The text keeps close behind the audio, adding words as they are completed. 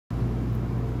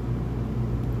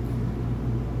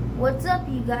What's up,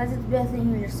 you guys? It's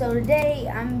Bethany here. So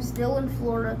today I'm still in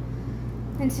Florida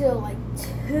until like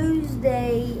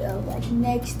Tuesday of like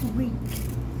next week.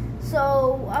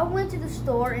 So I went to the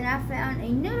store and I found a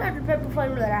new Dr. Pepper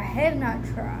flavor that I have not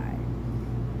tried.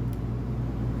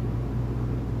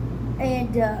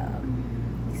 And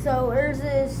so there's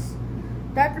this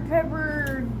Dr.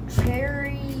 Pepper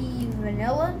cherry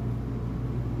vanilla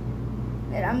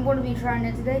that I'm going to be trying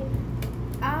it today.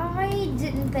 I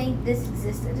didn't think this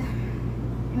existed.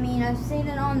 I mean, I've seen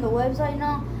it on the website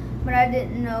now, but I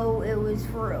didn't know it was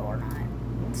for real or not.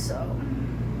 So,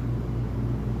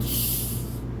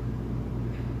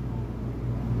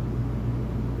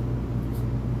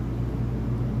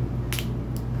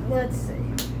 let's see.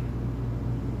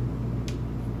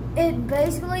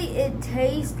 It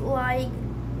tastes like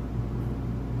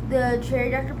the cherry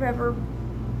Dr. Pepper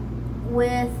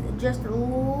with just a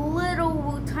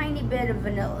little tiny bit of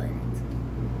vanilla in it.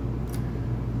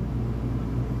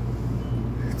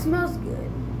 It smells good.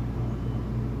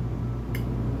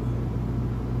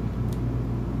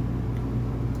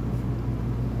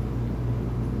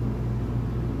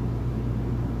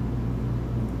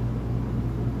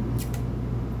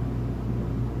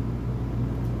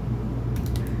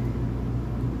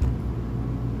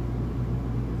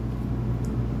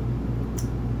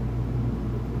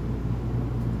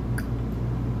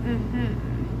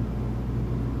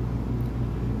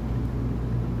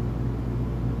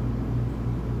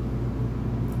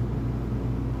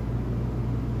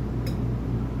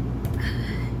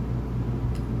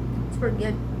 It's pretty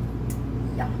good.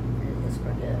 Yeah, it is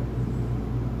pretty good.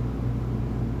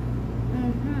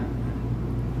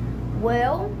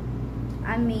 Well,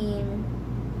 I mean,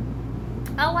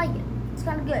 I like it. It's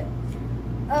kind of good.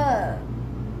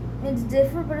 It's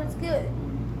different, but it's good.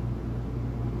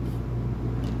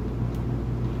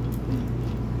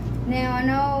 Now, I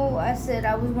know I said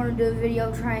I was going to do a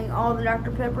video trying all the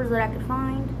Dr. Peppers that I could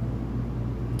find.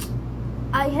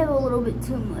 I have a little bit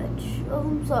too much of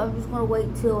them, so I'm just going to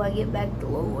wait till I get back to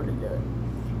Louisville to do it.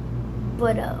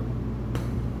 But,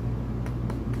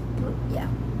 yeah.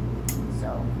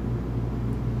 So,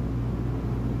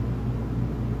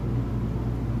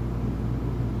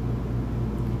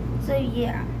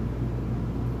 yeah.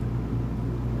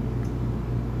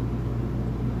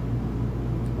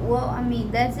 Well, I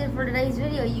mean, that's it for today's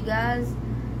video, you guys.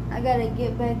 I gotta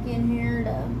get back in here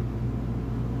to...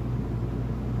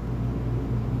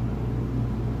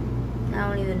 I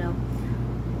don't even know.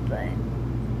 But,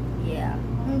 yeah.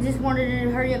 I just wanted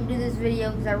to hurry up and do this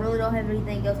video because I really don't have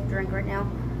anything else to drink right now.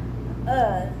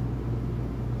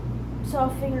 So I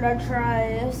figured I'd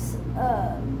try this.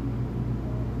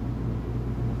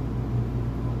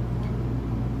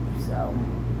 So,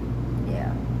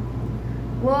 yeah.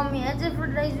 Well, I mean, that's it for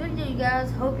today's video, you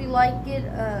guys. Hope you liked it.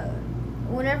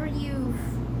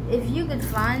 If you could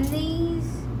find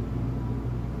these,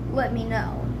 let me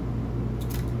know.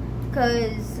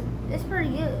 Because it's pretty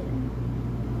good.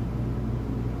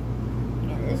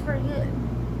 Yeah, it's pretty good.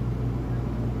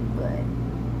 But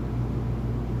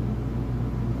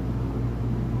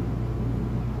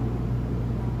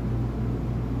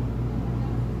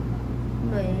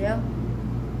yeah.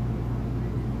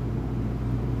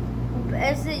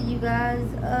 That's it, you guys.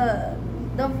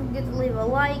 Don't forget to leave a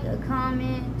like, a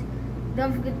comment.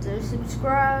 Don't forget to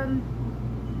subscribe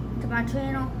to my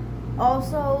channel.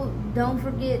 Also, don't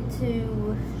forget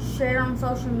to share on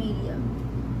social media.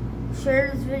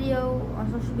 Share this video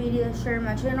on social media. Share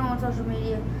my channel on social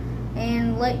media.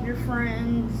 And let your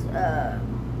friends,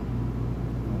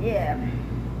 yeah.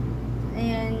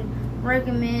 And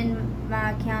recommend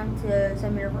my account to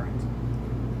some of your friends.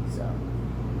 So,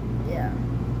 yeah.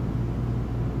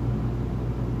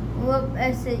 Well,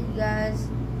 that's it, you guys.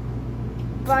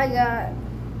 Bye,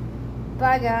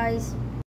 guys.